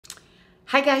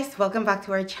Hi guys, welcome back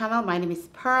to our channel. My name is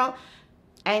Pearl,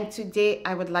 and today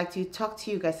I would like to talk to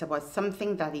you guys about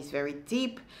something that is very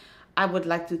deep. I would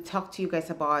like to talk to you guys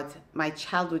about my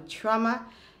childhood trauma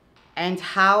and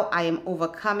how I am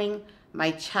overcoming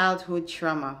my childhood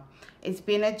trauma. It's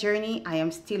been a journey. I am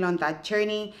still on that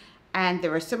journey, and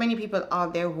there are so many people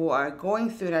out there who are going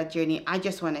through that journey. I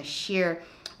just want to share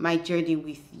my journey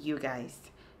with you guys,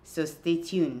 so stay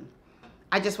tuned.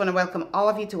 I just want to welcome all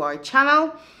of you to our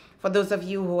channel. For those of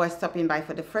you who are stopping by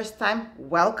for the first time,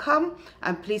 welcome,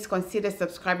 and please consider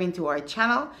subscribing to our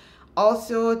channel.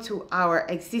 Also to our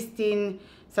existing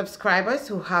subscribers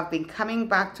who have been coming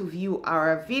back to view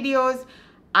our videos,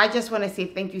 I just want to say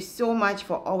thank you so much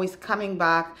for always coming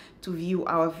back to view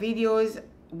our videos.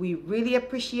 We really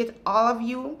appreciate all of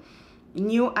you,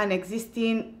 new and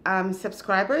existing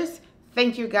subscribers.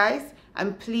 Thank you guys,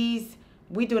 and please,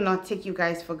 we do not take you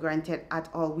guys for granted at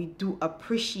all. We do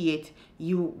appreciate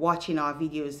you watching our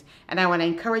videos, and I want to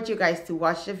encourage you guys to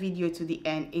watch the video to the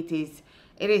end. It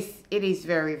is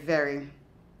very, very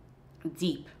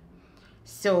deep.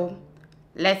 So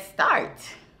let's start.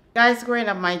 Guys, growing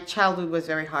up, my childhood was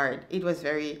very hard. It was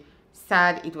very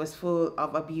sad. It was full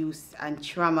of abuse and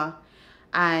trauma.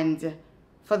 And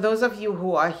for those of you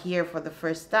who are here for the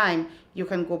first time, you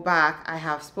can go back. I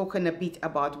have spoken a bit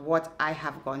about what I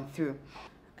have gone through.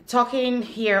 Talking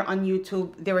here on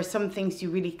YouTube, there are some things you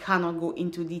really cannot go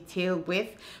into detail with,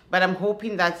 but I'm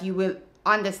hoping that you will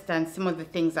understand some of the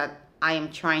things that I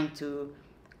am trying to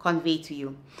convey to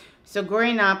you. So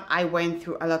growing up, I went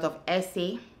through a lot of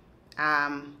SA.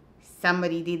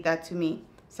 Somebody did that to me.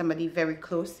 Somebody very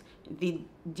close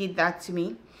did that to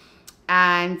me.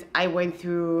 And I went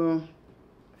through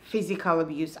physical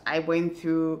abuse. I went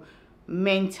through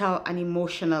mental and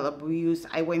emotional abuse.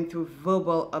 I went through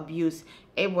verbal abuse.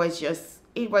 It was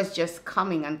just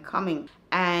coming and coming,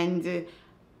 and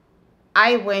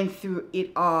I went through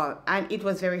it all, and it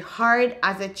was very hard.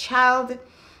 As a child,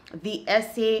 the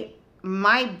SA,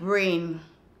 my brain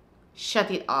shut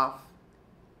it off.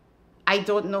 I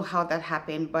don't know how that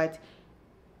happened, but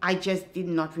I just did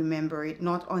not remember it,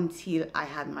 not until I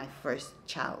had my first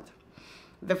child.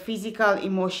 The physical,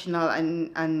 emotional,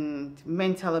 and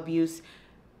mental abuse,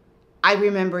 I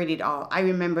remembered it all. I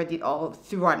remembered it all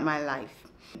throughout my life.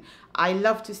 I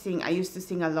love to sing. I used to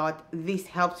sing a lot. This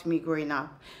helped me growing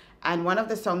up. And one of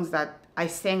the songs that I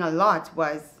sang a lot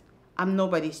was, I'm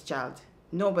nobody's child.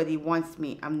 Nobody wants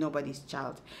me. I'm nobody's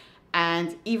child.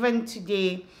 And even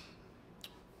today,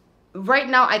 right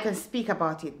now I can speak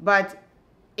about it. But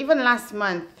even last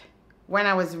month, when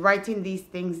I was writing these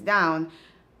things down,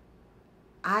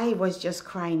 I was just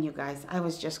crying, you guys. I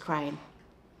was just crying.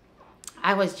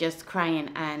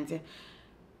 And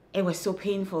it was so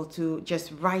painful to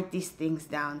just write these things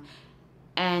down.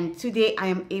 And today I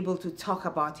am able to talk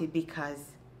about it because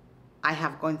I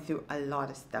have gone through a lot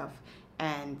of stuff,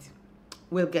 and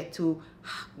we'll get to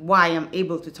why I'm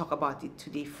able to talk about it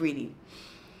today freely.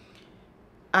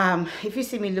 If you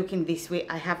see me looking this way,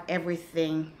 I have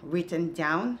everything written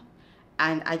down,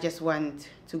 and I just want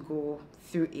to go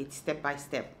through it step by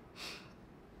step.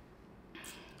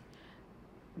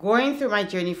 Going through my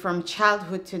journey from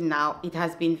childhood to now, it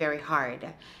has been very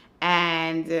hard.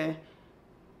 And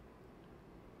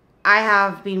I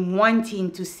have been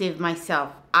wanting to save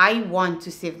myself. I want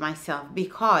to save myself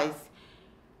because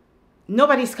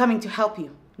nobody's coming to help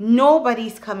you.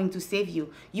 Nobody's coming to save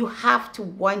you. You have to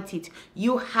want it.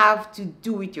 You have to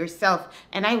do it yourself.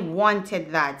 And I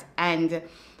wanted that, and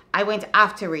I went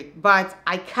after it, but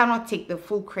I cannot take the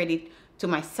full credit to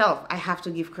myself. I have to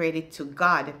give credit to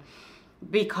God,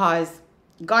 because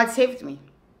God saved me.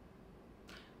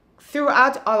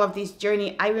 Throughout all of this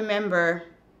journey, I remember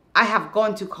I have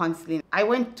gone to counseling. I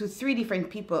went to 3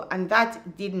 different people, and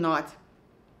that did not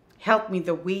help me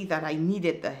the way that I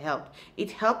needed the help.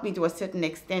 It helped me to a certain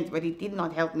extent, but it did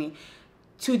not help me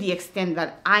to the extent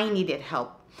that I needed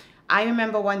help. I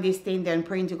remember one day staying there and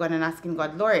praying to God and asking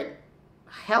God, Lord,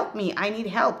 help me. I need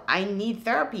help. I need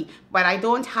therapy, but I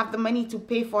don't have the money to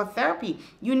pay for therapy.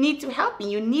 You need to help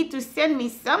me. You need to send me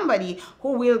somebody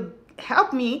who will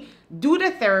help me do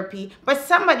the therapy, but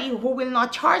somebody who will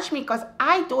not charge me, because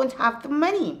I don't have the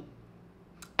money.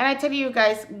 And I tell you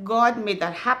guys, God made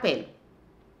that happen.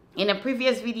 In a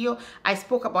previous video, I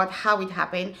spoke about how it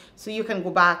happened, so you can go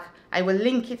back. I will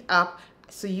link it up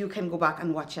so you can go back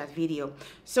and watch that video.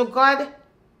 So God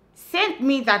sent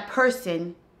me that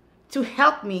person to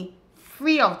help me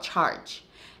free of charge.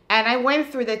 And I went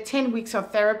through the 10 weeks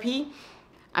of therapy.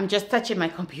 I'm just touching my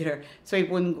computer so it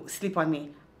wouldn't sleep on me.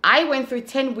 I went through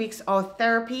 10 weeks of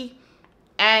therapy,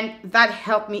 and that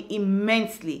helped me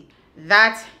immensely.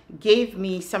 That gave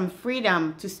me some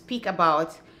freedom to speak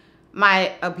about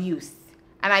my abuse.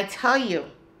 And I tell you,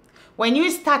 when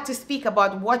you start to speak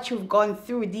about what you've gone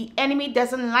through, the enemy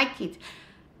doesn't like it.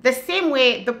 The same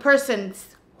way the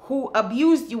persons who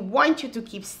abused you want you to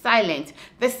keep silent,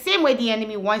 the same way the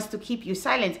enemy wants to keep you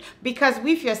silent, because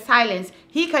with your silence,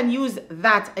 he can use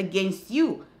that against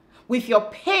you. With your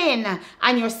pain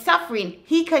and your suffering,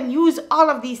 he can use all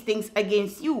of these things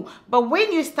against you. But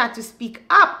when you start to speak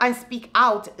up and speak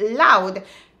out loud,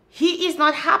 he is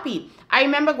not happy. I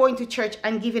remember going to church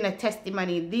and giving a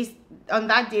testimony. On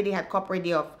that day, they had corporate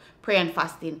day of prayer and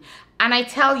fasting. And I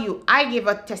tell you, I gave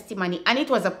a testimony, and it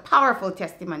was a powerful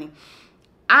testimony.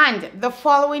 And the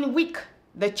following week,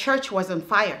 the church was on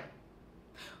fire.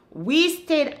 We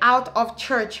stayed out of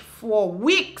church for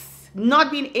weeks,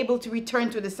 not being able to return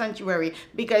to the sanctuary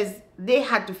because they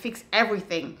had to fix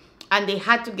everything. And they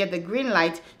had to get the green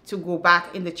light to go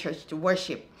back in the church to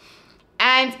worship.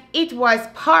 And it was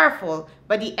powerful,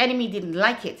 but the enemy didn't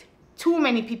like it. Too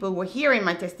many people were hearing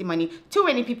my testimony. Too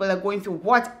many people are going through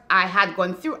what I had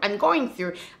gone through and going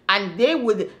through. And they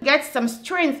would get some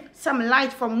strength, some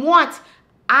light from what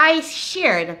I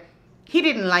shared. He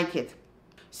didn't like it.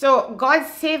 So God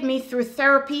saved me through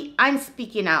therapy and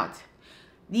speaking out.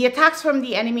 The attacks from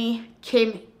the enemy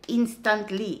came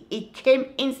instantly. It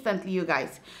came instantly, you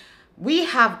guys. We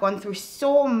have gone through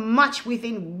so much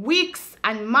within weeks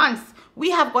and months.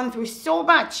 We have gone through so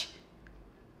much.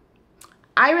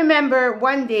 I remember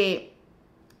one day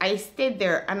I stayed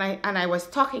there and I was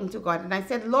talking to God and I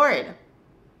said, Lord,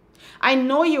 I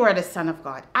know you are the Son of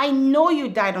God. I know you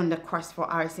died on the cross for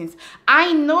our sins.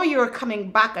 I know you're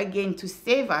coming back again to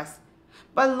save us.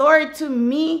 But Lord, to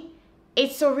me,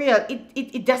 it's so real.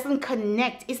 It doesn't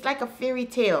connect. It's like a fairy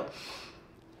tale.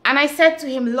 And I said to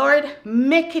him, Lord,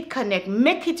 make it connect.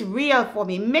 Make it real for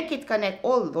me. Make it connect.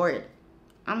 Oh, Lord,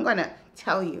 I'm going to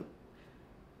tell you.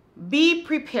 Be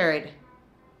prepared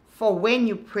for when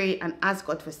you pray and ask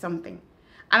God for something.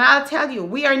 And I'll tell you,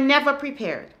 we are never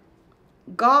prepared.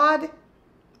 God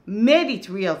made it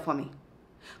real for me.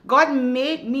 God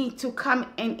made me to come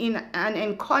in an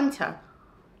encounter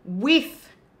with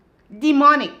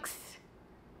demonics.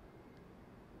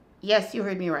 Yes, you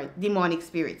heard me right. Demonic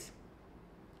spirits.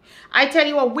 I tell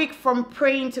you, a week from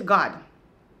praying to God,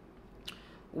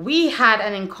 we had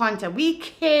an encounter. We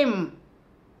came.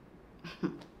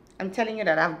 I'm telling you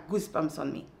that I have goosebumps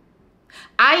on me.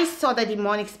 I saw the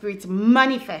demonic spirits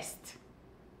manifest.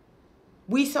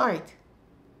 We saw it.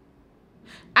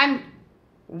 And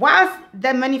whilst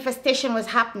the manifestation was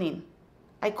happening,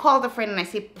 I called a friend and I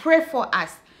said, pray for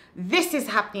us. This is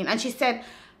happening. And she said,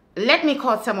 let me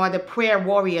call some other prayer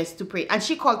warriors to pray. And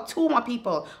she called 2 more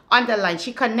people on the line.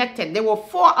 She connected. There were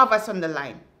 4 of us on the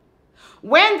line.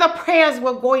 When the prayers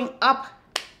were going up,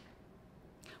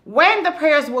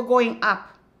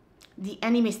 the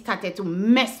enemy started to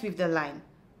mess with the line.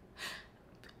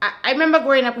 I remember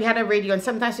growing up, we had a radio, and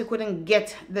sometimes you couldn't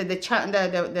get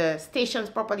the stations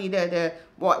properly, the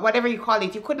whatever you call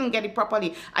it. You couldn't get it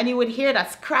properly, and you would hear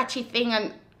that scratchy thing,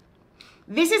 and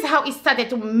this is how it started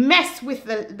to mess with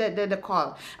the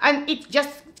call. And it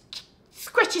just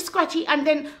scratchy, and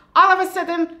then all of a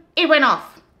sudden, it went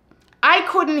off. I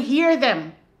couldn't hear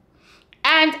them.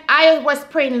 And I was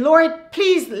praying, Lord,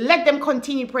 please let them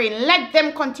continue praying. Let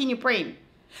them continue praying.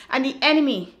 And the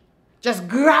enemy just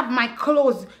grabbed my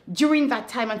clothes during that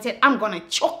time and said, I'm going to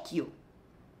choke you.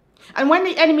 And when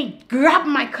the enemy grabbed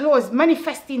my clothes,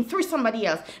 manifesting through somebody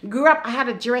else, I had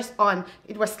a dress on,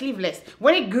 it was sleeveless.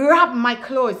 When it grabbed my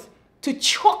clothes to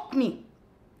choke me,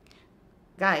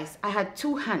 guys, I had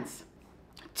 2 hands,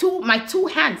 my two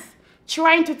hands,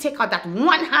 trying to take out that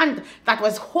one hand that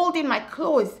was holding my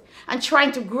clothes and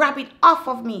trying to grab it off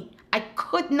of me. I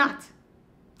could not.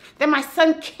 Then my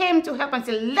son came to help and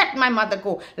said, let my mother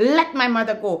go. Let my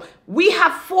mother go. We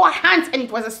have 4 hands, and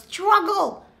it was a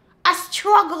struggle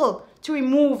to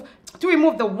remove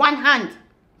the one hand.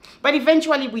 But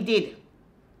eventually we did.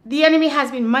 The enemy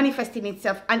has been manifesting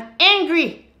itself and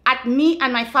angry at me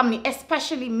and my family,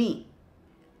 especially me.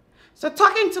 So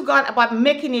talking to God about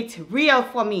making it real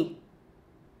for me,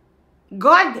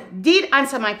 God did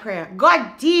answer my prayer.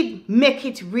 God did make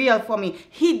it real for me.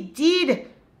 He did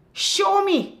show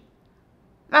me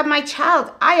that my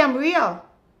child, I am real.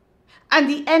 And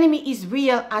the enemy is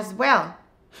real as well.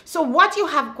 So what you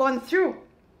have gone through,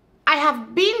 I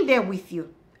have been there with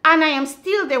you. And I am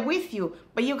still there with you.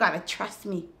 But you got to trust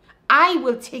me. I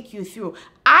will take you through.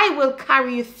 I will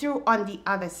carry you through on the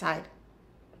other side.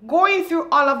 Going through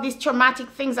all of these traumatic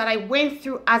things that I went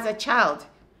through as a child,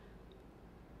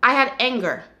 I had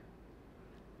anger.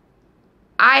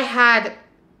 I had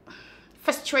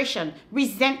frustration,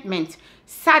 resentment,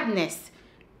 sadness,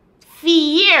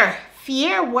 fear.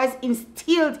 Fear was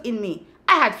instilled in me.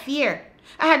 I had fear.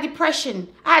 I had depression.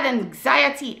 I had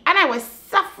anxiety. And I was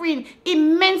suffering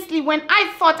immensely when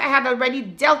I thought I had already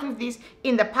dealt with this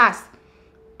in the past.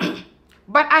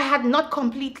 But I had not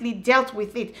completely dealt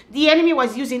with it. The enemy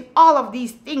was using all of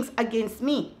these things against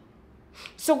me.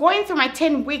 So going through my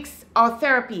 10 weeks of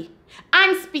therapy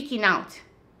and speaking out,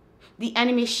 the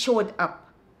enemy showed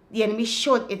up. The enemy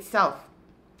showed itself.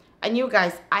 And you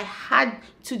guys, I had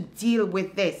to deal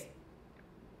with this.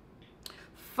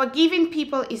 Forgiving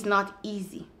people is not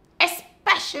easy,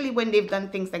 especially when they've done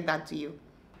things like that to you.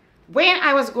 When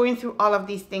I was going through all of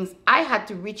these things, I had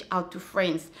to reach out to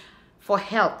friends for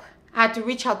help. I had to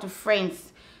reach out to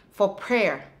friends for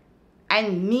prayer.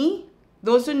 And me,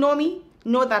 those who know me,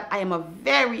 know that I am a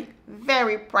very,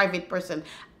 very private person.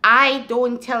 I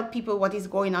don't tell people what is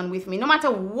going on with me. No matter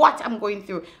what I'm going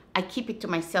through, I keep it to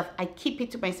myself. I keep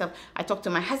it to myself. I talk to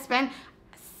my husband.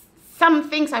 Some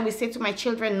things I will say to my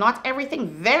children, not everything,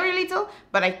 very little,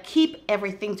 but I keep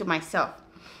everything to myself.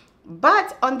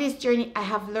 But on this journey, I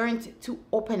have learned to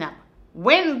open up.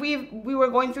 When we were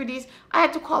going through this, I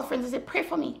had to call friends and say, pray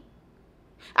for me.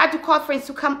 I had to call friends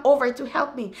to come over to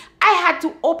help me. I had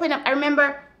to open up. I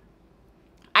remember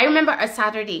a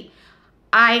Saturday,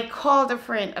 I called a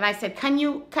friend and I said, can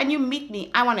you meet me?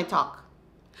 I want to talk.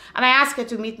 And I asked her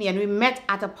to meet me and we met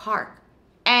at a park.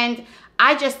 And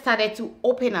I just started to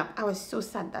open up. I was so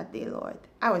sad that day, Lord.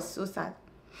 I was so sad.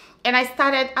 And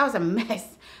I was a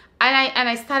mess. And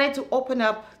I started to open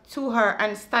up to her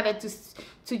and started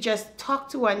to just talk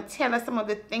to her and tell her some of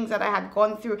the things that I had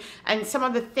gone through and some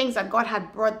of the things that God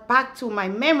had brought back to my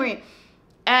memory.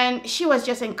 And she was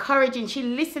just encouraging. She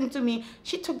listened to me.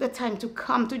 She took the time to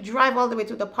come, to drive all the way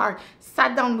to the park,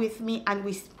 sat down with me, and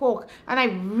we spoke. And I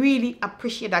really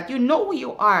appreciate that. You know who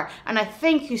you are. And I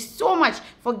thank you so much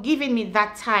for giving me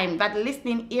that time, that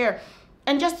listening ear,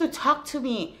 and just to talk to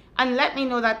me and let me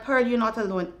know that, Pearl, you're not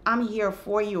alone. I'm here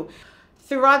for you.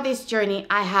 Throughout this journey,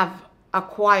 I have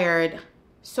acquired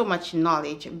so much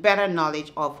knowledge, better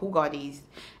knowledge of who God is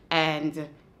and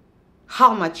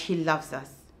how much He loves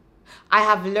us. I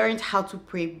have learned how to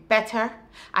pray better.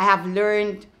 I have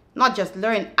learned, not just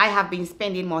learned, I have been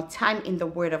spending more time in the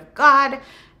Word of God.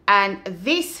 And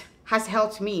this has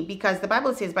helped me because the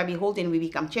Bible says by beholding we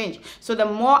become changed. So the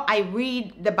more I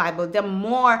read the Bible, the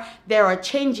more there are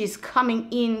changes coming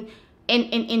in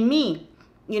me.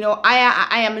 You know,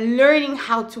 I am learning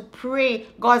how to pray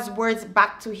God's words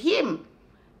back to Him.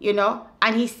 You know,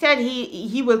 and He said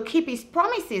he will keep His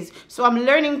promises. So I'm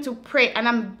learning to pray,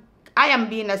 and I am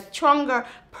being a stronger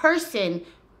person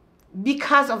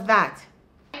because of that.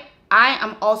 I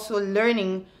am also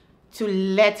learning to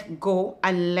let go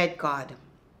and let God.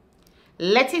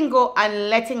 Letting go and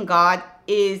letting God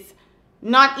is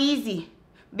not easy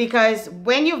because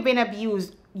when you've been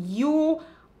abused, you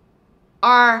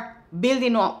are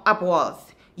building up walls.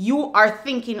 You are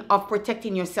thinking of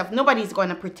protecting yourself. Nobody's going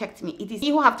to protect me. It is me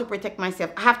who have to protect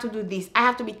myself. I have to do this. I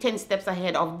have to be 10 steps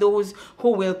ahead of those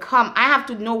who will come. I have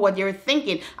to know what you're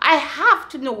thinking. I have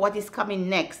to know what is coming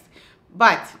next.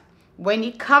 But when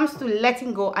it comes to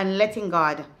letting go and letting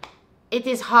God, it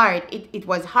is hard. It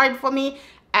was hard for me.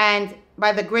 And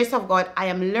by the grace of God, I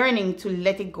am learning to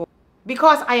let it go.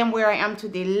 Because I am where I am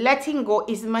today, letting go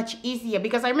is much easier.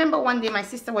 Because I remember one day my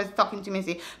sister was talking to me and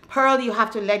said, Pearl, you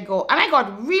have to let go. And I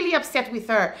got really upset with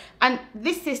her. And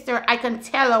this sister, I can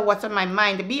tell her what's on my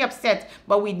mind. Be upset,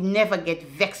 but we never get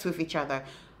vexed with each other.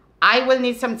 I will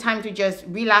need some time to just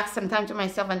relax, some time to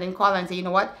myself, and then call and say, you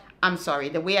know what? I'm sorry.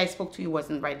 The way I spoke to you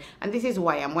wasn't right. And this is who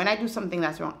I am. When I do something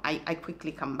that's wrong, I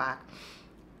quickly come back.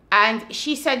 And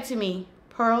she said to me,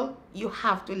 Pearl, you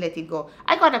have to let it go.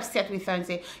 I got upset with her and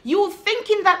said, you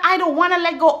thinking that I don't want to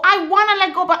let go. I want to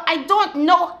let go, but I don't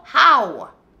know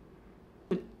how.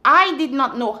 I did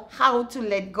not know how to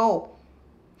let go.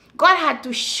 God had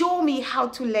to show me how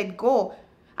to let go.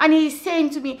 And he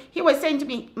was saying to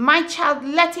me, my child,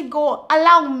 let it go.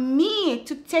 Allow me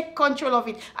to take control of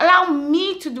it. Allow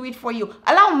me to do it for you.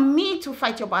 Allow me to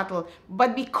fight your battle.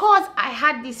 But because I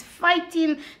had this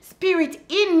fighting spirit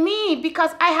in me,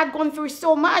 because I had gone through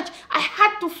so much, I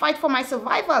had to fight for my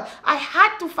survival. I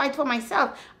had to fight for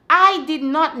myself. I did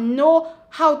not know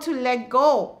how to let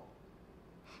go.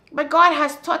 But God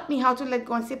has taught me how to let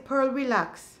go and say, Pearl,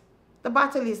 relax. The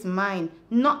battle is mine,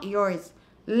 not yours.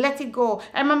 Let it go.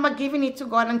 I remember giving it to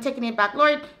God and taking it back.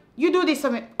 Lord, you do this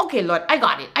for me. Okay, Lord, I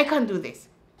got it. I can do this.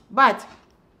 But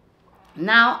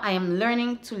now I am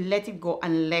learning to let it go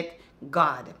and let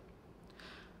God.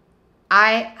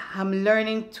 I am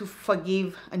learning to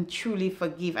forgive and truly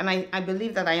forgive. And I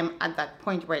believe that I am at that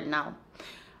point right now.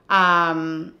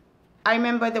 I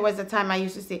remember there was a time I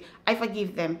used to say, I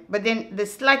forgive them. But then the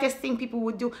slightest thing people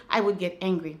would do, I would get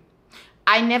angry.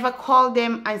 I never called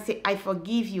them and say, I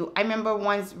forgive you. I remember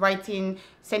once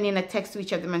sending a text to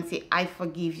each of them and say, I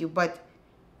forgive you. But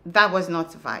that was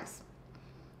not suffice.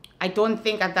 I don't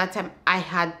think at that time I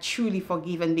had truly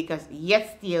forgiven, because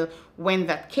yet still, when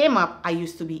that came up, I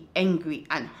used to be angry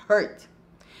and hurt.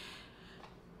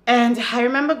 And I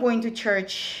remember going to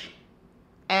church,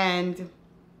 and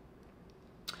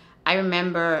I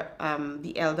remember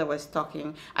the elder was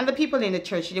talking, and the people in the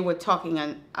church, they were talking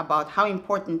about how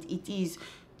important it is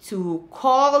to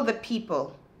call the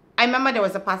people. I remember there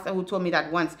was a pastor who told me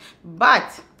that once,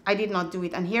 but I did not do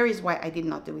it. And here is why I did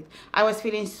not do it. I was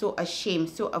feeling so ashamed,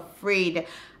 so afraid,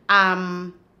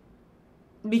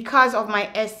 because of my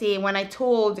essay. When I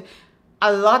told,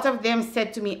 a lot of them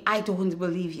said to me, I don't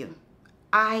believe you.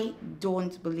 I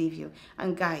don't believe you.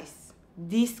 And guys,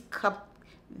 this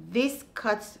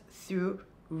cuts through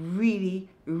really,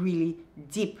 really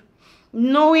deep.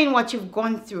 Knowing what you've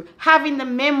gone through, having the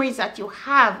memories that you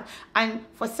have, and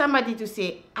for somebody to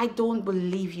say, I don't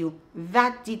believe you,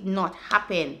 that did not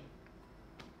happen.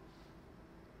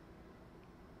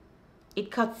 It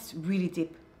cuts really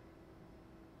deep.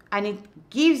 And it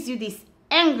gives you this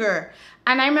anger.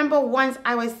 And I remember once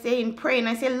I was praying,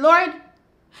 I said, Lord,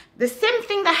 the same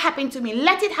thing that happened to me,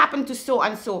 let it happen to so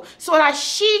and so, so that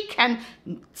she can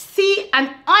see and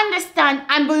understand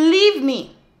and believe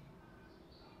me.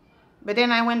 But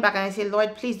then I went back and I said,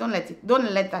 Lord, please don't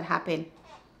let that happen.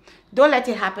 Don't let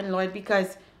it happen, Lord,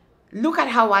 because look at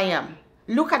how I am.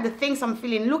 Look at the things I'm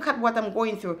feeling. Look at what I'm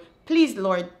going through. Please,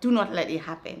 Lord, do not let it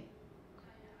happen.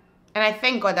 And I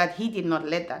thank God that he did not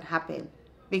let that happen,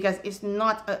 because it's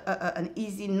not an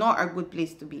easy nor a good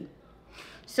place to be.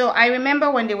 So I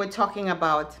remember when they were talking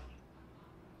about,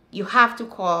 you have to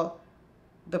call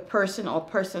the person or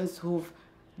persons who've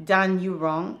done you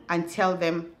wrong and tell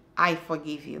them, I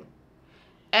forgive you.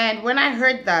 And when I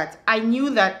heard that, I knew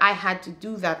that I had to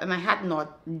do that, and I had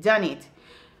not done it.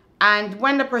 And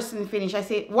when the person finished, I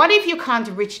said, what if you can't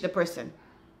reach the person?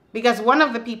 Because one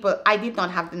of the people, I did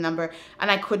not have the number and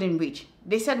I couldn't reach.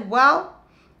 They said, well,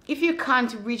 if you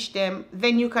can't reach them,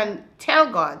 then you can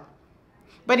tell God.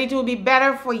 But it will be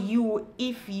better for you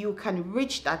if you can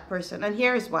reach that person. And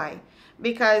here is why.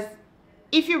 Because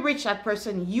if you reach that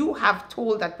person, you have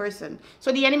told that person.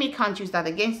 So the enemy can't use that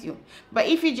against you. But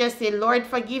if you just say, Lord,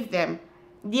 forgive them,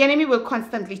 the enemy will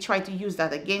constantly try to use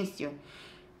that against you.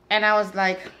 And I was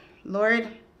like, Lord,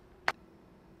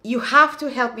 you have to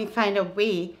help me find a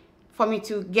way for me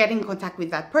to get in contact with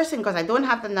that person, because I don't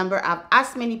have the number. I've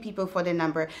asked many people for the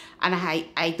number, and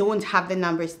I don't have the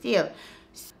number still.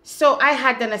 So I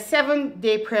had done a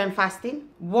 7-day prayer and fasting.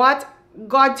 What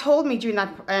God told me during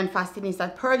that prayer and fasting is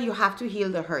that, Pearl, you have to heal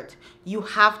the hurt. You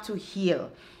have to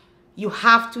heal. You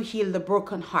have to heal the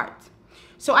broken heart.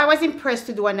 So I was impressed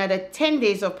to do another 10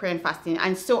 days of prayer and fasting.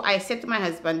 And so I said to my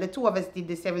husband, the two of us did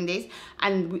the 7 days.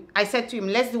 And I said to him,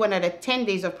 let's do another 10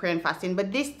 days of prayer and fasting.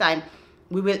 But this time,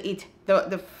 we will eat.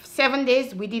 The 7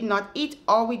 days, we did not eat.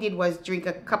 All we did was drink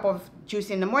a cup of juice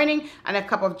in the morning and a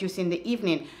cup of juice in the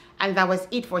evening. And that was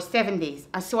it for 7 days.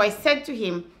 And so I said to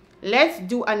him, let's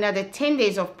do another 10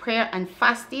 days of prayer and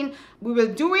fasting. We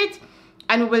will do it,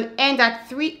 and we will end at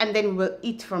 3, and then we will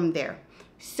eat from there.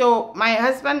 So my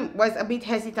husband was a bit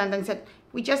hesitant and said,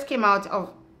 we just came out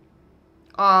of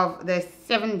the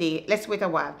 7 day, let's wait a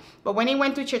while. But when he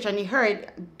went to church and he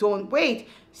heard, don't wait,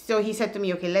 so he said to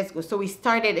me, okay, let's go. So we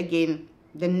started again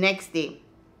the next day.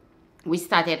 We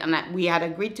started, and we had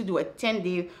agreed to do a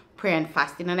 10-day prayer and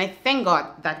fasting, and I thank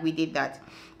God that we did that.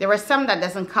 There are some that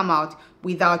doesn't come out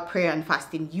without prayer and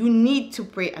fasting. You need to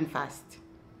pray and fast.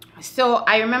 So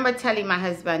I remember telling my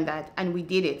husband that, and we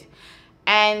did it.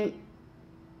 And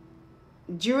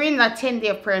during that 10-day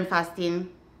of prayer and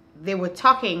fasting, they were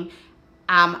talking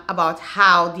about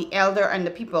how the elder and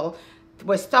the people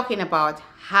was talking about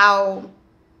how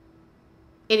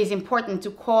it is important to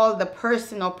call the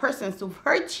person or persons who've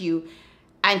hurt you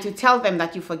and to tell them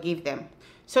that you forgive them.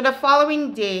 So the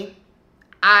following day,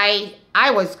 I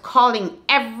was calling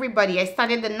everybody. I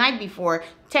started the night before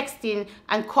texting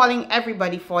and calling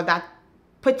everybody for that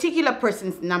particular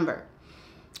person's number.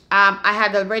 I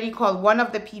had already called one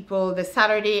of the people the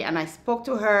Saturday, and I spoke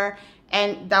to her,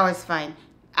 and that was fine.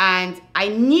 And I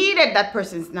needed that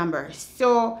person's number.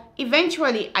 So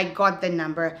eventually I got the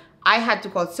number. I had to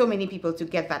call so many people to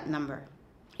get that number.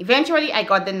 Eventually I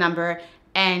got the number,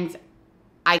 and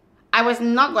I was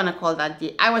not going to call that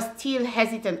day. I was still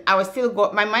hesitant.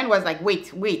 My mind was like,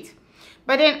 wait.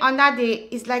 But then on that day,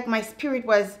 it's like my spirit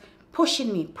was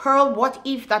pushing me. Pearl, what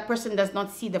if that person does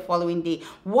not see the following day?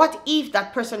 What if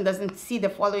that person doesn't see the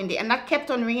following day? And that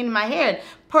kept on ringing in my head.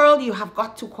 Pearl, you have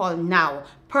got to call now.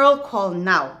 Pearl, call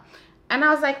now. And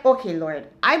I was like, okay, Lord,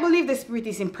 I believe the Spirit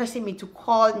is impressing me to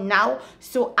call now,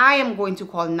 so I am going to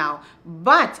call now.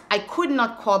 But I could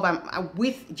not call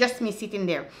with just me sitting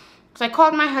there. So I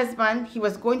called my husband. He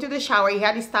was going to the shower. He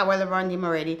had his towel around him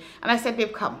already. And I said,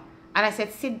 babe, come. And I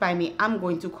said, sit by me. I'm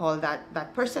going to call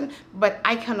that person, but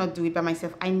I cannot do it by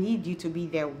myself. I need you to be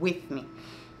there with me.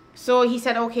 So he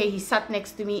said, okay. He sat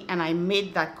next to me and I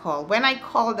made that call. When I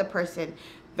called the person,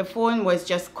 the phone was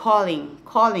just calling.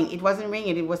 It wasn't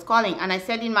ringing, it was calling. And I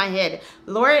said in my head,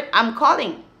 Lord, I'm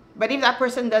calling. But if that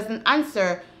person doesn't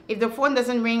answer, if the phone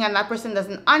doesn't ring and that person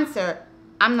doesn't answer,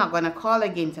 I'm not going to call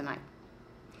again tonight.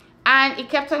 And it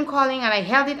kept on calling and I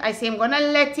held it. I said, I'm going to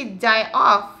let it die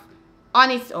off on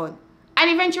its own.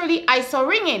 And eventually I saw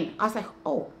ringing. I was like,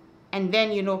 oh. And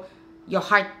then, you know, your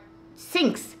heart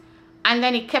sinks. And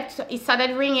then it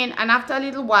started ringing. And after a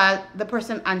little while, the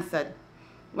person answered.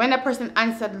 When the person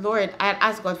answered, Lord, I had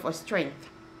asked God for strength.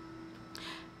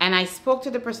 And I spoke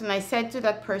to the person. I said to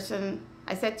that person,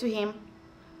 I said to him,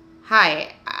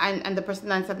 hi. And the person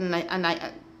answered,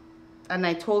 and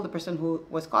I told the person who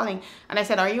was calling. And I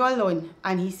said, are you alone?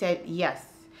 And he said, yes.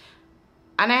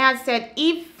 And I had said,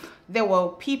 if there were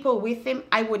people with him,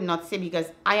 I would not say, because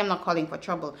I am not calling for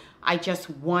trouble. I just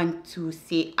want to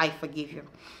say, I forgive you.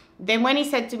 Then when he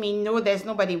said to me, no, there's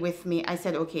nobody with me, I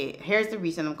said, okay, here's the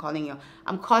reason I'm calling you.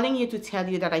 I'm calling you to tell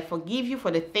you that I forgive you for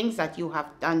the things that you have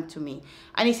done to me.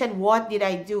 And he said, what did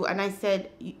I do? And I said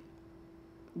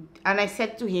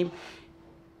to him,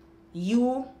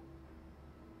 you,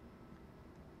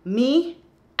 me,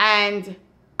 and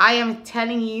I am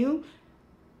telling you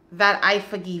that I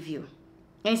forgive you.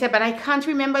 And he said, but I can't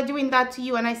remember doing that to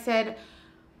you. And I said,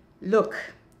 look,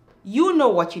 you know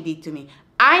what you did to me.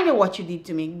 I know what you did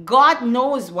to me. God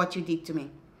knows what you did to me.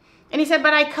 And he said,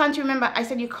 but I can't remember. I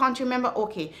said, you can't remember?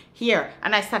 Okay, here.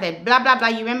 And I started blah, blah, blah.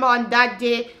 You remember on that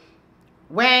day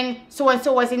when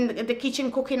so-and-so was in the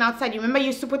kitchen cooking outside? You remember you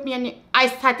used to put me on? I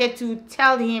started to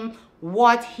tell him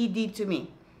what he did to me.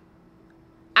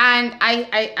 And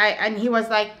and he was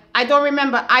like, I don't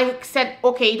remember. I said,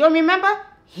 okay, you don't remember?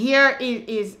 Here it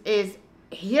is.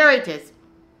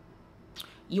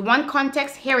 You want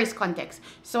context? Here is context.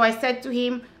 So I said to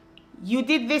him, you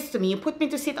did this to me. You put me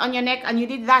to sit on your neck and you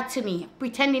did that to me,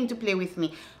 pretending to play with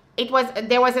me.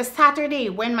 There was a Saturday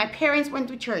when my parents went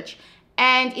to church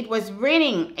and it was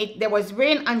raining. There was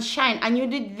rain and shine, and you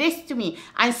did this to me.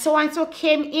 And so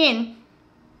came in,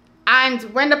 and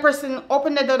when the person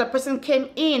opened the door, the person came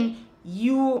in,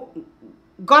 you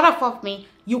got off of me,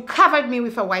 you covered me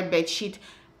with a white bed sheet.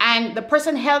 And the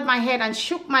person held my head and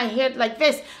shook my head like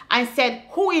this and said,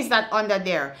 who is that under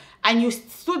there? And you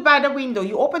stood by the window.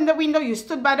 You opened the window. You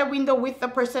stood by the window with the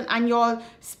person and you all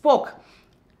spoke.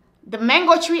 The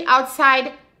mango tree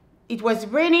outside, it was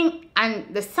raining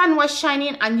and the sun was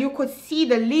shining and you could see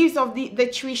the leaves of the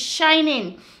tree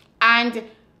shining. And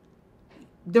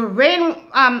the rain,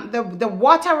 the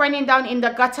water running down in the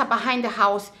gutter behind the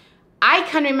house. I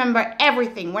can remember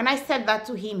everything. When I said that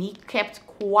to him, he kept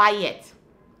quiet.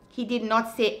 He did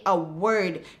not say a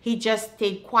word. He just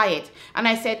stayed quiet. And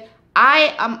I said,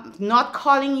 I am not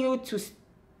calling you to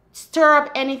stir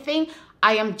up anything.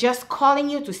 I am just calling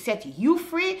you to set you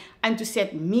free and to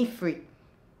set me free.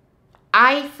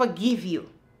 I forgive you.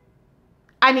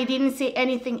 And he didn't say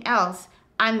anything else.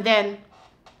 And then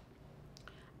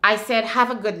I said, have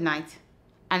a good night.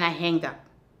 And I hanged up.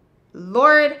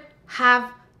 Lord,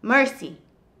 have mercy.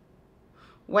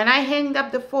 When I hanged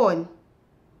up the phone,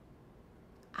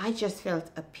 I just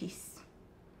felt a peace.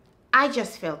 I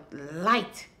just felt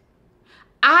light.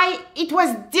 It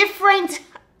was different.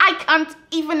 I can't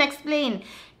even explain.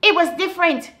 It was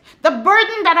different. The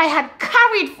burden that I had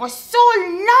carried for so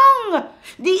long,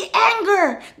 the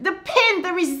anger, the pain,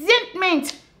 the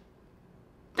resentment,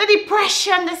 the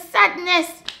depression, the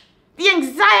sadness, the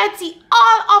anxiety,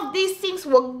 all of these things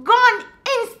were gone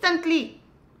instantly.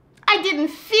 I didn't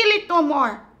feel it no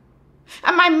more.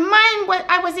 And my mind,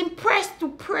 I was impressed to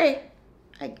pray.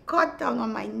 I got down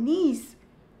on my knees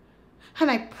and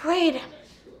I prayed.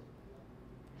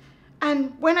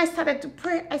 And when I started to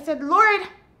pray, I said, Lord,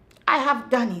 I have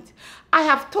done it. I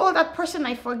have told that person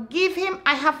I forgive him.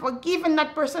 I have forgiven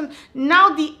that person. Now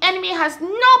the enemy has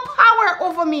no power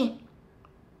over me.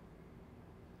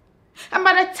 And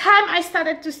by the time I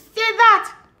started to say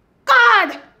that,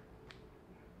 God,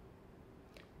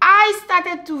 I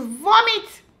started to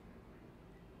vomit.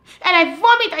 And I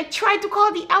vomit. I tried to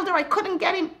call the elder. I couldn't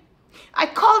get him. I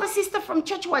called a sister from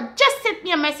church who had just sent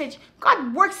me a message.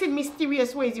 God works in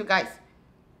mysterious ways, you guys.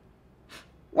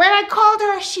 When I called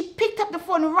her, she picked up the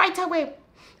phone right away.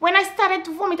 When I started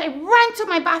to vomit, I ran to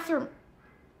my bathroom.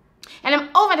 And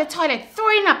I'm over the toilet,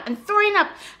 throwing up and throwing up.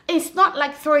 It's not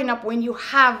like throwing up when you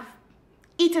have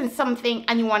eaten something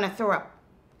and you want to throw up.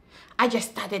 I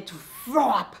just started to throw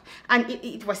up. And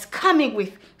it was coming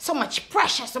with so much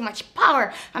pressure, so much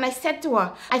power. And I said to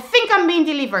her, I think I'm being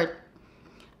delivered.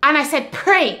 And I said,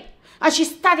 pray. And she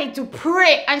started to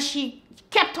pray. And she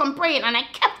kept on praying. And I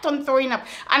kept on throwing up.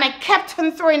 And I kept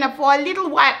on throwing up. For a little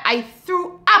while, I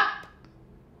threw up.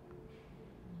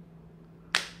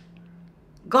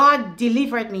 God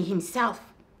delivered me himself.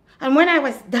 And when I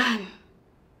was done,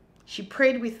 she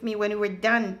prayed with me. When we were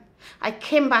done, I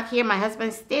came back here. My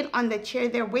husband stayed on the chair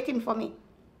there waiting for me.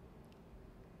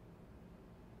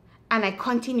 And I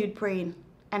continued praying.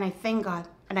 And I thank God.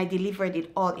 And I delivered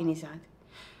it all in his hand.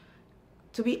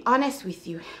 To be honest with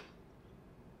you,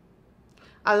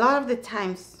 a lot of the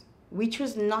times we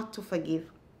choose not to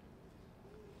forgive,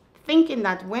 thinking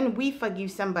that when we forgive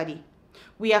somebody,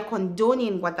 we are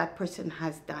condoning what that person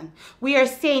has done. We are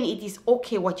saying it is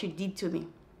okay what you did to me.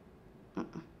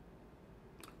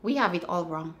 We have it all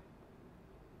wrong.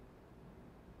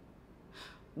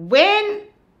 When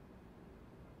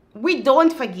we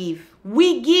don't forgive,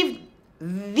 we give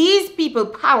these people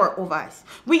power over us.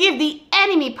 We give the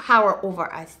enemy power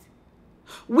over us.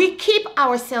 We keep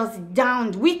ourselves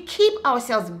down. We keep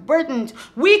ourselves burdened.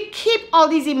 We keep all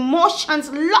these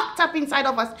emotions locked up inside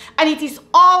of us, and it is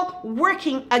all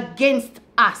working against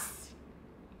us.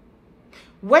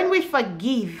 When we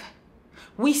forgive,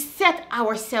 we set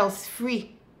ourselves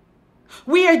free.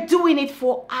 We are doing it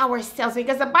for ourselves,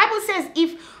 because the Bible says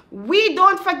if we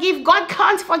don't forgive, God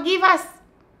can't forgive us.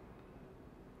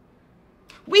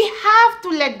 We have to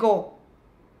let go.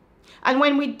 And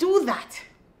when we do that,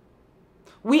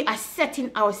 we are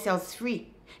setting ourselves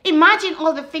free. Imagine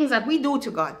all the things that we do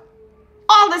to God.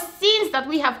 All the sins that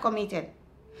we have committed.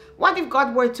 What if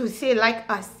God were to say like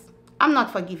us, I'm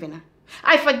not forgiving her.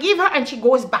 I forgive her and she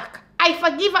goes back. I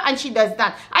forgive her and she does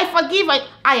that. I forgive her.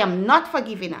 I am not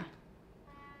forgiving her.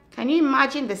 Can you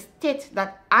imagine the state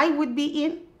that I would be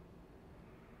in?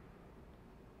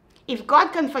 If God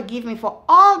can forgive me for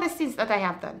all the sins that I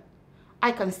have done,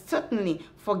 I can certainly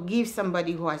forgive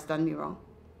somebody who has done me wrong.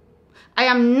 I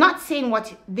am not saying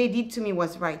what they did to me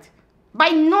was right. By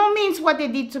no means what they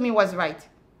did to me was right.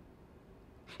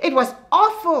 It was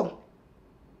awful.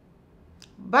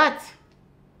 But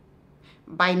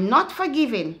by not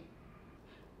forgiving,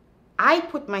 I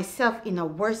put myself in a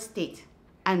worse state.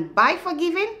 And by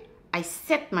forgiving, I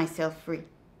set myself free.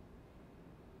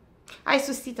 I used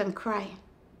to sit and cry.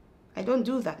 I don't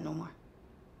do that no more.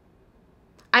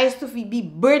 I used to be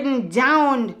burdened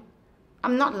down.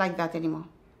 I'm not like that anymore.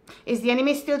 Is the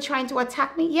enemy still trying to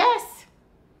attack me? Yes.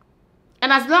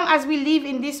 And as long as we live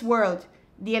in this world,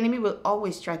 the enemy will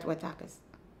always try to attack us.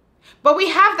 But we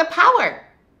have the power.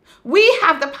 We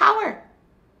have the power.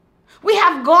 We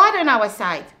have God on our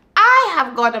side. I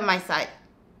have God on my side.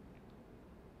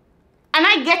 And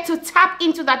I get to tap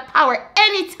into that power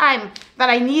anytime that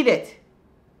I need it.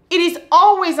 It is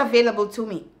always available to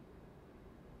me.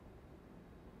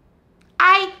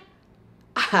 I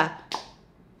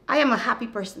am a happy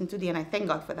person today, and I thank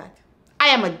God for that. I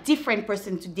am a different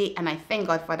person today, and I thank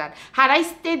God for that. Had I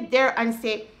stayed there and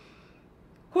say,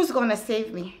 who's going to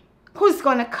save me? Who's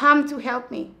going to come to help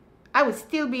me? I would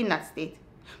still be in that state.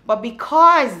 But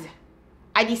because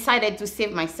I decided to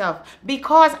save myself,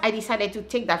 because I decided to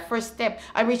take that first step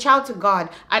and reach out to God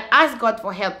and ask God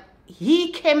for help,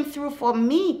 He came through for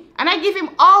me. And I give Him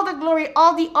all the glory,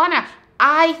 all the honor.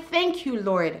 I thank you,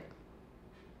 Lord.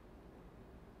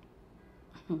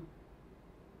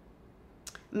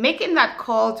 Making that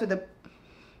call to the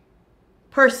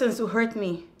persons who hurt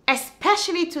me,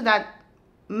 especially to that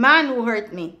man who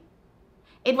hurt me,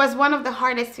 it was one of the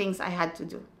hardest things I had to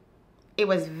do. It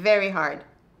was very hard.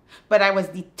 But I was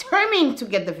determined to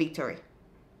get the victory.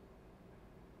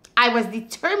 I was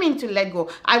determined to let go.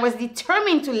 I was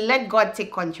determined to let God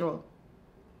take control.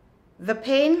 The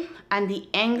pain and the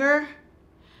anger,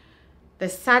 the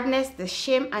sadness, the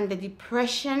shame, and the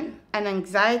depression and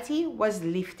anxiety was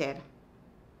lifted.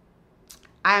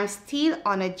 I am still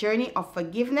on a journey of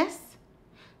forgiveness.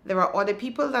 There are other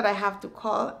people that I have to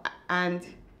call and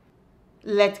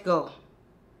let go.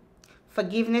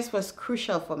 Forgiveness was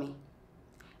crucial for me.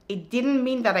 It didn't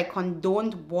mean that I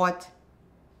condoned what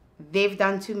they've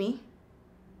done to me.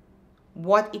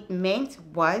 What it meant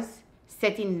was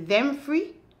setting them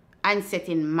free and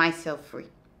setting myself free.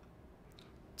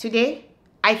 Today,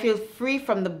 I feel free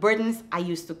from the burdens I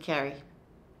used to carry.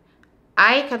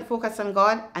 I can focus on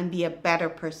God and be a better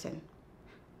person.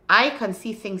 I can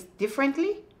see things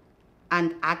differently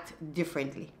and act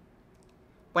differently.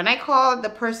 When I called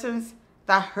the persons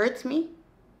that hurt me,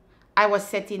 I was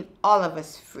setting all of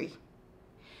us free.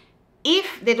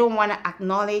 If they don't want to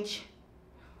acknowledge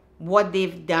what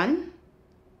they've done,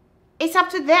 it's up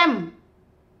to them.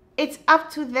 It's up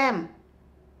to them.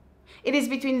 It is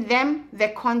between them,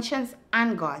 their conscience,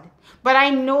 and God. But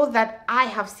I know that I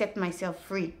have set myself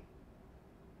free.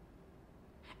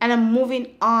 And I'm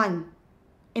moving on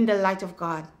in the light of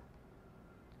God.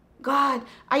 God,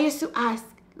 I used to ask,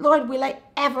 Lord, will I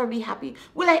ever be happy?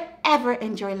 Will I ever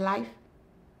enjoy life?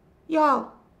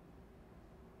 Y'all,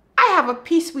 I have a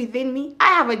peace within me. I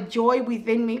have a joy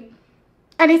within me.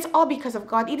 And it's all because of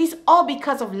God. It is all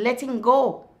because of letting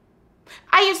go.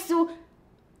 I used to,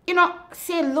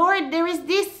 say, Lord, there is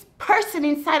this person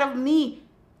inside of me,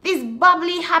 this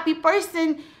bubbly, happy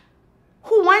person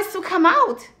who wants to come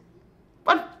out.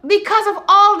 But because of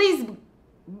all this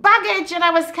baggage that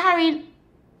I was carrying,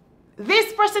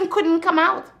 this person couldn't come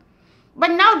out.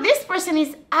 But now this person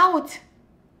is out.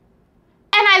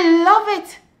 And I love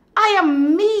it. I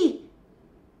am me.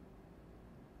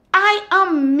 I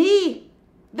am me.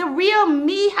 The real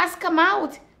me has come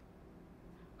out.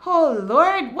 Oh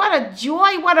Lord, what a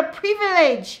joy, what a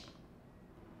privilege.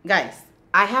 Guys,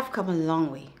 I have come a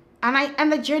long way.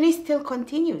 And the journey still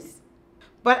continues.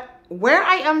 But where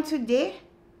I am today,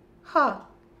 I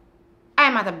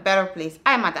am at a better place.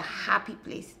 I am at a happy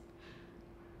place.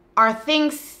 Are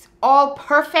things all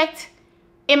perfect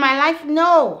in my life?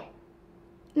 No.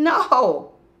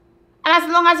 No. And as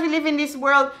long as we live in this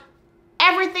world,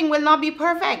 everything will not be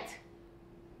perfect.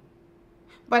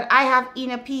 But I have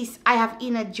inner peace. I have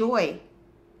inner joy.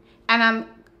 And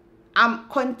I'm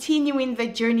continuing the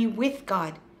journey with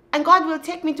God. And God will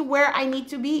take me to where I need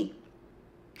to be.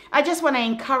 I just want to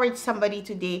encourage somebody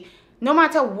today. No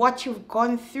matter what you've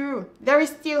gone through, there is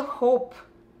still hope.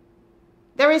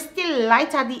 There is still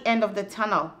light at the end of the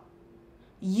tunnel.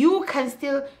 You can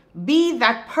still be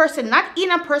that person, that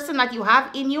inner person that you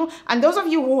have in you. And those of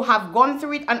you who have gone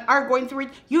through it and are going through it,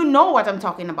 you know what I'm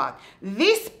talking about.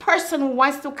 This person who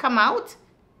wants to come out,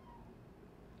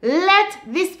 let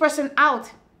this person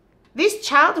out. This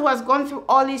child who has gone through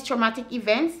all these traumatic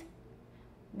events,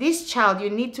 this child, you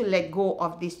need to let go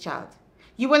of this child.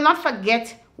 You will not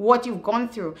forget what you've gone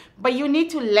through, but you need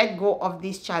to let go of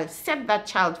this child. Set that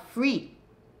child free.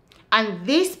 And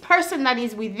this person that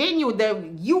is within you,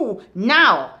 you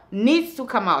now needs to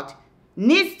come out,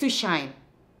 needs to shine.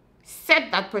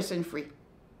 Set that person free.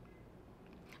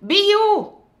 Be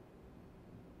you.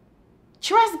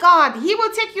 Trust God. He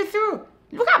will take you through.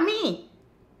 Look at me.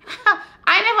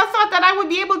 I never thought that I would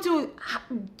be able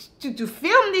to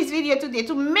film this video today,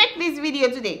 to make this video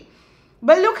today.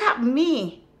 But look at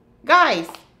me. Guys,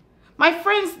 my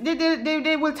friends,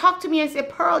 they will talk to me and say,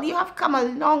 Pearl, you have come a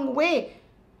long way.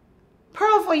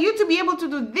 Pearl, for you to be able to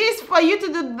do this, for you to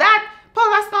do that. Pearl,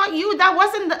 that's not you. That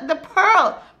wasn't the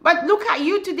Pearl. But look at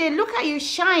you today. Look at you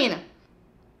shine.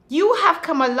 You have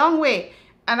come a long way.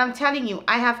 And I'm telling you,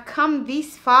 I have come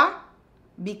this far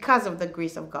because of the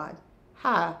grace of God.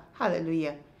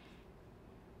 Hallelujah.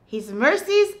 His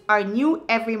mercies are new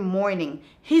every morning.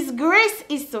 His grace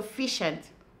is sufficient.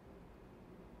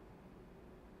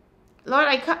 Lord,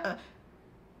 I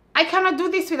cannot do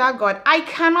this without God. I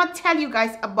cannot tell you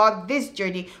guys about this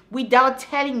journey without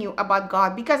telling you about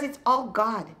God, because it's all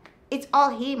God. It's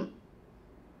all Him.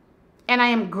 And I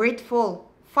am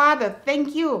grateful. Father,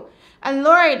 thank you. And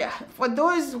Lord, for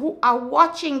those who are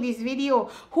watching this video,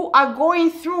 who are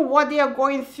going through what they are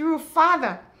going through,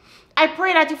 Father, I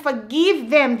pray that you forgive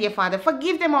them, dear Father.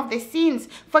 Forgive them of their sins.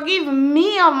 Forgive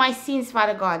me of my sins,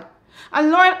 Father God.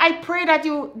 And Lord, I pray that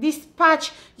you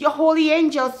dispatch your holy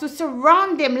angels to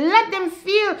surround them. Let them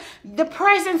feel the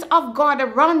presence of God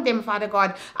around them, Father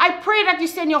God. I pray that you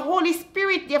send your Holy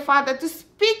Spirit, dear Father, to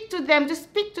speak to them, to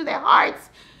speak to their hearts,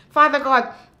 Father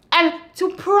God, and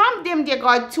to prompt them, dear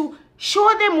God, to show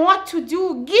them what to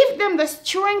do. Give them the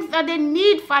strength that they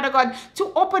need, Father God,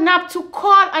 to open up, to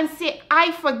call and say,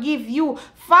 I forgive you.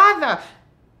 Father,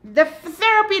 the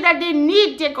therapy that they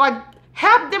need, dear God,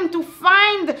 help them to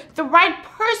find the right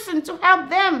person to help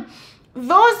them.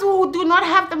 Those who do not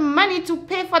have the money to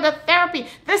pay for the therapy,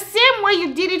 the same way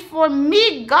you did it for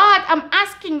me, God, I'm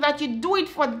asking that you do it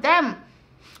for them.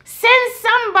 Send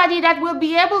somebody that will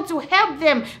be able to help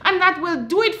them and that will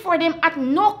do it for them at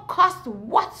no cost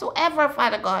whatsoever,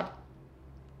 Father God.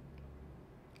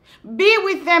 Be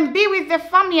with them, be with their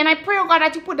family. And I pray, oh God,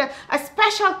 that you put a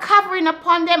special covering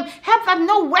upon them. Help that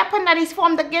no weapon that is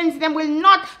formed against them will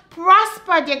not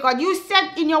prosper, dear God. You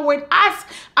said in your word, ask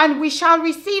and we shall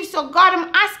receive. So God,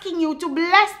 I'm asking you to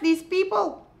bless these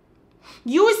people.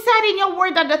 You said in your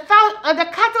word that the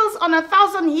cattle on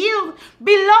 1,000 hills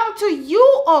belong to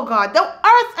you, oh God. The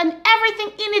earth and everything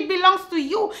in it belongs to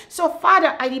you. So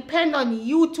Father, I depend on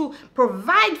you to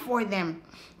provide for them.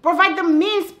 Provide the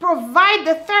means, provide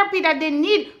the therapy that they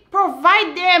need.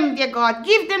 Provide them, dear God.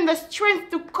 Give them the strength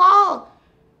to call.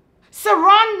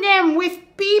 Surround them with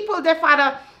people, dear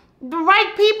Father, the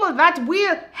right people that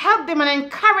will help them and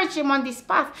encourage them on this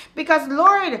path. Because,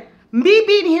 Lord, me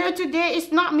being here today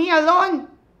is not me alone.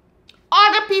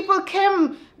 Other people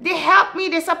came, they helped me,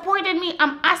 they supported me.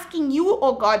 I'm asking you,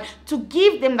 oh God, to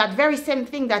give them that very same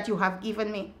thing that you have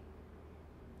given me.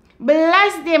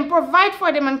 Bless them, provide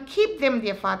for them, and keep them,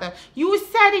 dear Father. You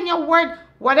said in your word,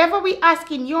 whatever we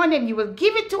ask in your name, you will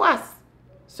give it to us.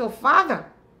 So, Father,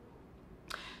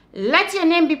 let your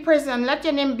name be praised and let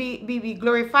your name be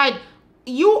glorified.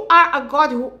 You are a God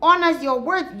who honors your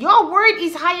word. Your word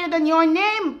is higher than your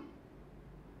name.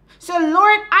 So,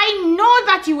 Lord, I know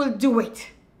that you will do it.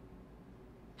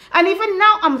 And even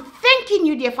now, I'm thanking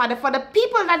you, dear Father, for the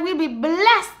people that will be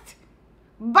blessed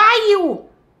by you.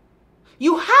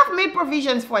 You have made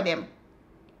provisions for them.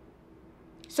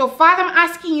 So, Father, I'm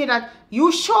asking you that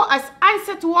you show us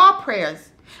answer to our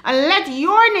prayers. And let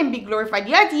your name be glorified.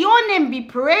 Let your name be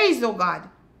praised, oh God.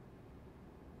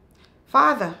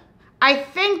 Father, I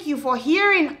thank you for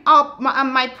hearing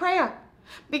my prayer.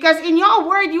 Because in your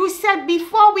word, you said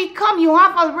before we come, you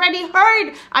have already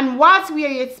heard. And whilst we are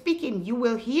yet speaking, you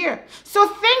will hear. So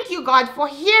thank you, God, for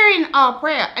hearing our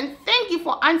prayer. And thank you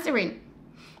for answering.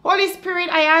 Holy Spirit,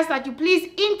 I ask that you please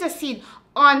intercede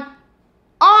on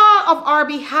all of our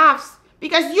behalves.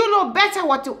 Because you know better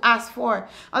what to ask for.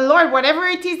 And Lord, whatever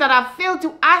it is that I've failed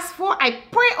to ask for, I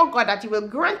pray, oh God, that you will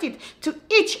grant it to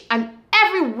each and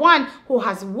everyone who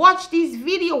has watched this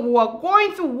video, who are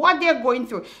going through what they're going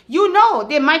through. You know,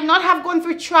 they might not have gone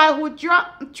through childhood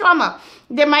trauma.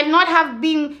 They might not have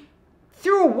been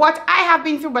through what I have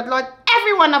been through. But Lord,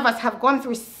 every one of us have gone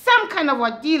through some kind of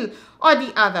ordeal or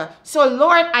the other. So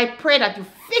Lord, I pray that you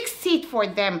fix it for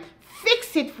them.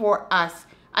 Fix it for us.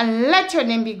 And let your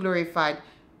name be glorified.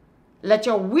 Let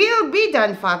your will be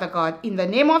done, Father God. In the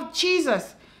name of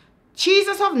Jesus,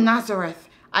 Jesus of Nazareth,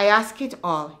 I ask it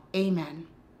all. Amen.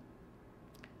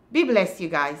 Be blessed, you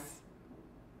guys.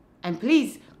 And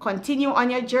please continue on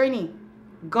your journey.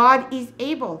 God is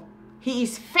able. He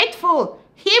is faithful.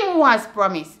 Him who has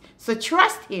promised. So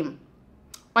trust him.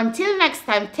 Until next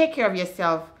time, take care of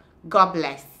yourself. God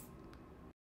bless.